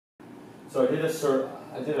So I did a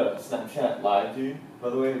Snapchat live, dude. By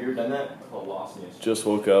the way, have you ever done that? Oh, lost me. Just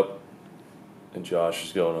woke up, and Josh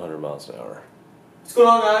is going 100 miles an hour. What's going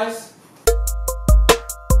on, guys?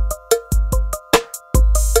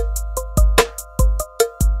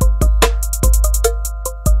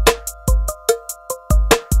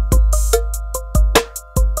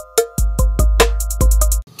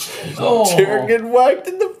 Oh. Jared getting whacked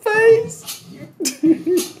in the face.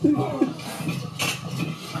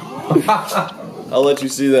 I'll let you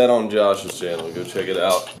see that on Josh's channel. Go check it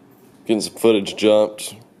out. Getting some footage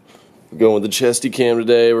jumped. We're going with the chesty cam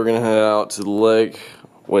today. We're gonna head out to the lake.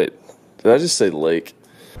 Wait, did I just say lake?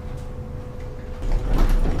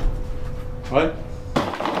 What?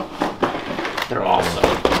 They're awesome.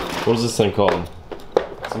 What is this thing called?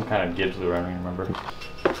 Some kind of Gibbs lure, I don't even remember.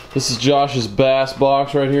 This is Josh's bass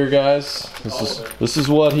box right here, guys. This is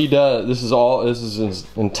what he does. This is his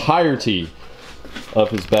entirety of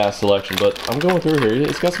his bass selection. But I'm going through here.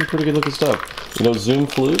 It's got some pretty good looking stuff. You know, Zoom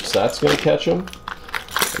flukes. That's gonna catch them.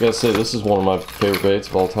 I gotta say, this is one of my favorite baits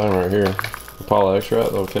of all time right here. The pile of extra,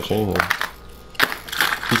 that'll catch anything.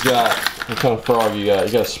 He's got, what kind of frog you got?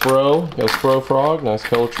 You got a Spro. You got a Spro frog. Nice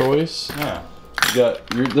color choice. Yeah. You got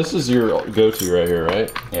this is your go-to right here,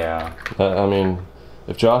 right? Yeah. I mean,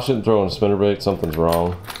 if Josh didn't throw in a spinnerbait, something's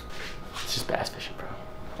wrong. It's just bass fishing, bro.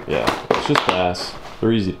 Yeah, it's just bass.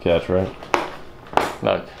 They're easy to catch, right?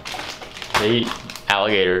 Look, they eat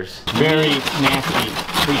alligators. Very nasty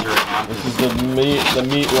creature right now. This is the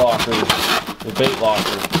meat locker, the bait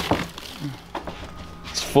locker.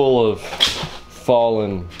 It's full of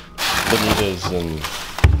fallen bonitas and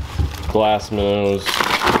glass minnows.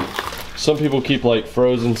 Some people keep like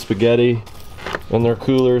frozen spaghetti in their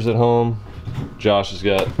coolers at home. Josh has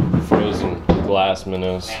got frozen glass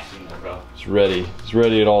minnows. He's ready. He's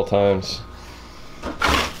ready at all times.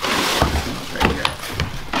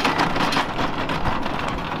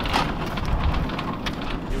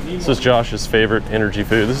 This is Josh's favorite energy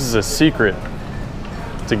food. This is a secret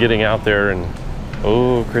to getting out there and,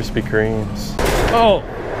 oh, Krispy Kremes. Oh,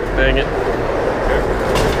 dang it.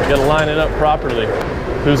 You gotta line it up properly.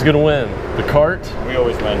 Who's gonna win? The cart? We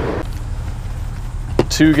always win.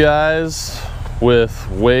 Two guys with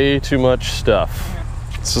way too much stuff.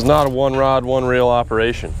 This is not a one rod, one reel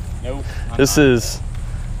operation. Nope. This is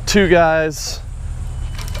two guys,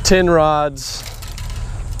 10 rods,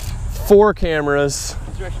 4 cameras,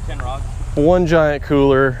 10 rods. 1 giant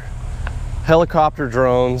cooler, helicopter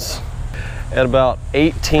drones, and about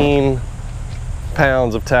 18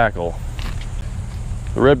 pounds of tackle.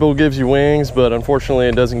 The Red Bull gives you wings, but unfortunately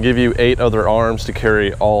it doesn't give you 8 other arms to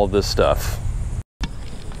carry all of this stuff.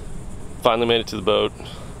 Finally made it to the boat.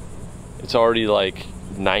 It's already like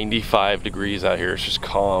 95 degrees out here. It's just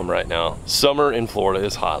calm right now. Summer in Florida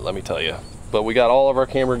is hot, let me tell you. But we got all of our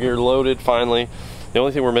camera gear loaded finally. The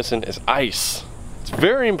only thing we're missing is ice. It's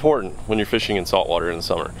very important when you're fishing in saltwater in the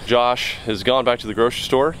summer. Josh has gone back to the grocery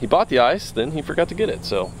store. He bought the ice, then he forgot to get it,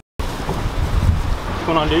 so. What's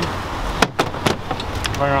going on, dude?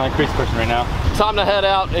 Running around the creek fishing right now. Time to head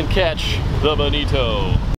out and catch the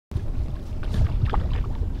Bonito.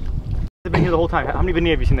 They've been here the whole time. How many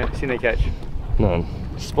bonito have you seen they catch? None.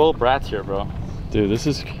 Spoiled brats here, bro. Dude, this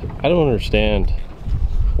is, I don't understand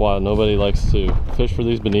why nobody likes to fish for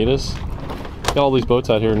these bonitas. Got all these boats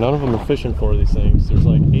out here, none of them are fishing for these things. There's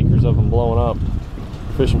like acres of them blowing up,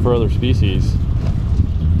 fishing for other species.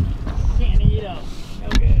 Bonito.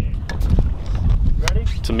 Okay. Ready?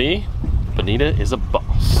 To me, Bonita is a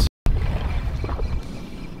boss.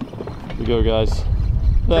 Here we go, guys.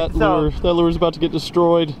 That lure is about to get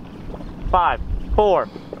destroyed. 5, 4,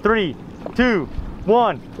 3, 2,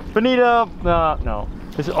 1. Bonito. No.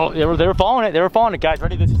 This is, oh, they were following it. They were following it, guys.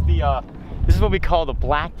 Ready? This is what we call the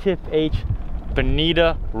BlacktipH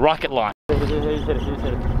Bonita rocket launch. Hit it. Here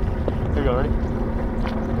we go. Ready?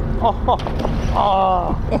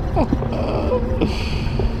 Oh.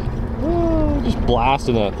 Just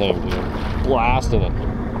blasting that thing, dude. Blasting it.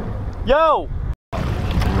 Yo!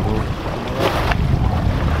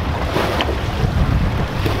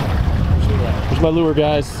 Here's my lure,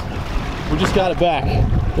 guys. We just got it back.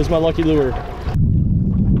 This is my lucky lure.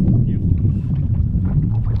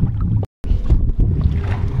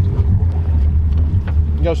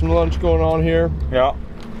 Got some lunch going on here. Yeah.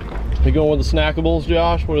 You going with the snackables,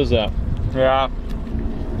 Josh? What is that? Yeah.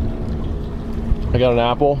 I got an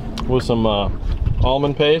apple with some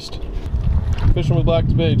almond paste. Fishing with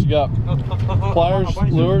BlacktipH. You got pliers,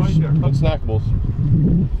 lures, and snackables.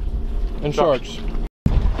 And sharks.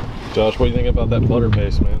 Josh, what do you think about that butter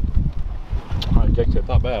paste, man? Addicted.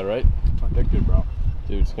 Not bad, right? Addicted, bro.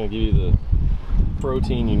 Dude, it's gonna give you the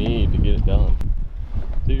protein you need to get it done.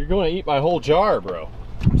 Dude, you're going to eat my whole jar, bro.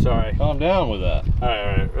 I'm sorry. Calm down with that. All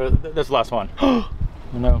right. That's the last one.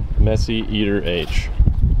 No. Messy Eater H.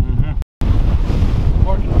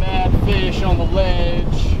 Working mad fish on the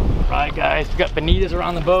ledge. Right, guys, we got bonitas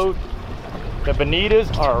around the boat. The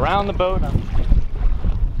bonitas are around the boat.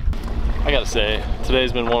 I gotta say,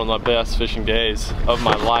 today's been one of my best fishing days of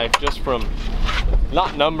my life, just from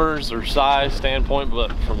not numbers or size standpoint,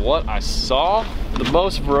 but from what I saw. The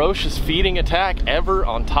most ferocious feeding attack ever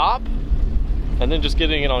on top, and then just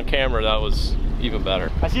getting it on camera, that was even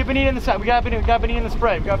better. I see a bonita in the side. We got bonita in the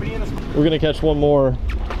spread. We're gonna catch one more,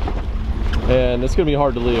 and it's gonna be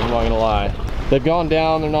hard to leave, I'm not gonna lie. They've gone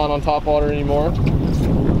down, they're not on top water anymore.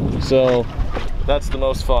 So that's the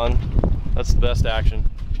most fun. That's the best action.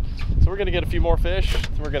 So we're gonna get a few more fish,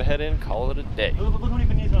 and we're gonna head in, call it a day. Look how many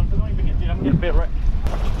bonitas on. Look how many bonitas. Dude, I'm gonna get a bit right.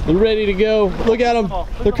 They're ready to go. Look at them.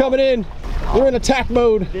 They're coming in. They're in attack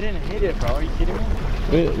mode. They didn't hit it, bro. Are you kidding me?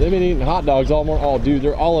 They've been eating hot dogs all morning. Oh, dude,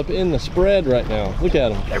 they're all up in the spread right now. Look at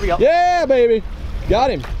them. There we go. Yeah, baby.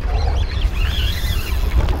 Got him.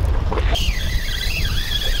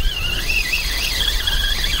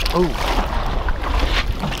 Oh.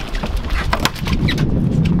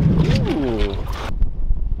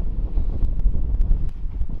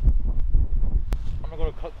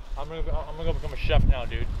 I'm gonna go become a chef now,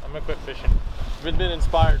 dude. I'm gonna quit fishing. We've been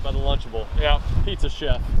inspired by the Lunchable. Yeah. Pizza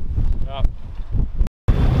chef. Yeah.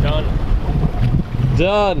 Done.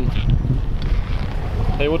 Done.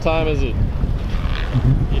 Hey, what time is it?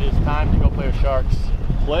 It is time to go play with sharks.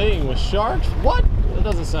 Playing with sharks? What? That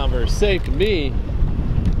doesn't sound very safe to me.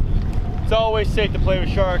 It's always safe to play with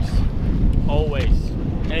sharks. Always.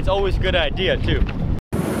 And it's always a good idea, too.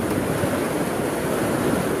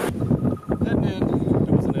 Heading in.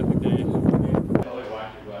 It was an epic day.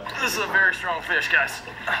 This is a very strong fish, guys.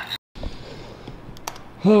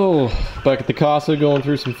 Oh, back at the casa going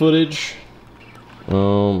through some footage.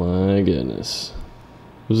 Oh my goodness.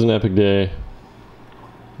 It was an epic day.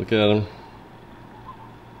 Look at him.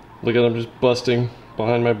 Look at him just busting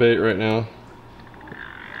behind my bait right now.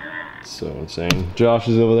 It's so insane. Josh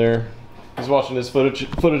is over there. He's watching this footage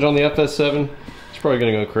on the FS7. He's probably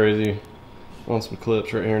gonna go crazy. I want some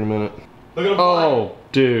clips right here in a minute. Look at him. Oh,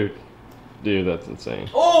 dude. Dude, that's insane.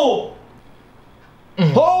 Oh!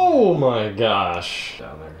 Oh my gosh.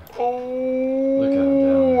 Down there. Oh! Look at him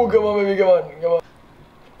down there. Come on, baby, come on, come on.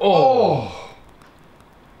 Oh!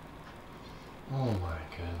 Oh my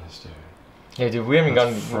goodness, dude. Hey, dude, we haven't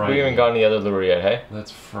gone the other lure yet, hey? That's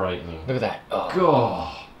frightening. Look at that. Oh.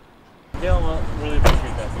 God. Yeah, well, really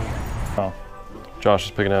appreciate that, dude. Oh. Josh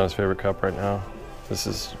is picking out his favorite cup right now. This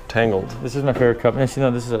is Tangled. This is my favorite cup. And you know,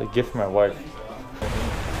 this is a gift for my wife.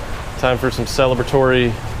 Time for some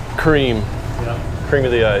celebratory cream. Yeah. Cream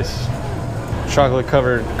of the ice. Chocolate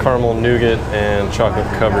covered caramel nougat and chocolate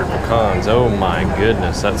covered pecans. Oh my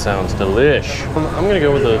goodness, that sounds delish. I'm gonna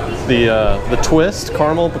go with the twist,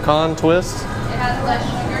 caramel pecan twist. It has less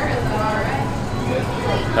sugar, is that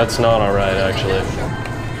alright? That's not alright, actually.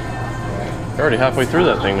 You're already halfway through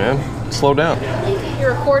that thing, man. Slow down.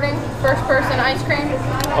 You're recording first person ice cream?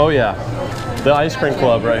 Oh yeah, the ice cream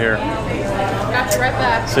club right here. Got you right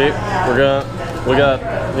back. See, you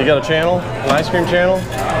got a channel, an ice cream channel?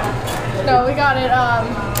 No, we got it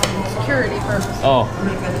security purposes. Oh,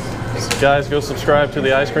 guys, go subscribe to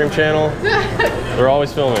the ice cream channel. They're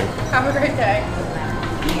always filming. Have a great day.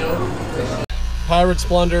 Pirate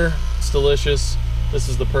Splendor, it's delicious. This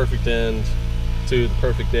is the perfect end to the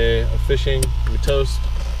perfect day of fishing. We toast.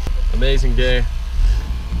 Amazing day.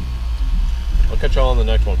 I'll catch y'all on the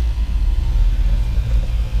next one.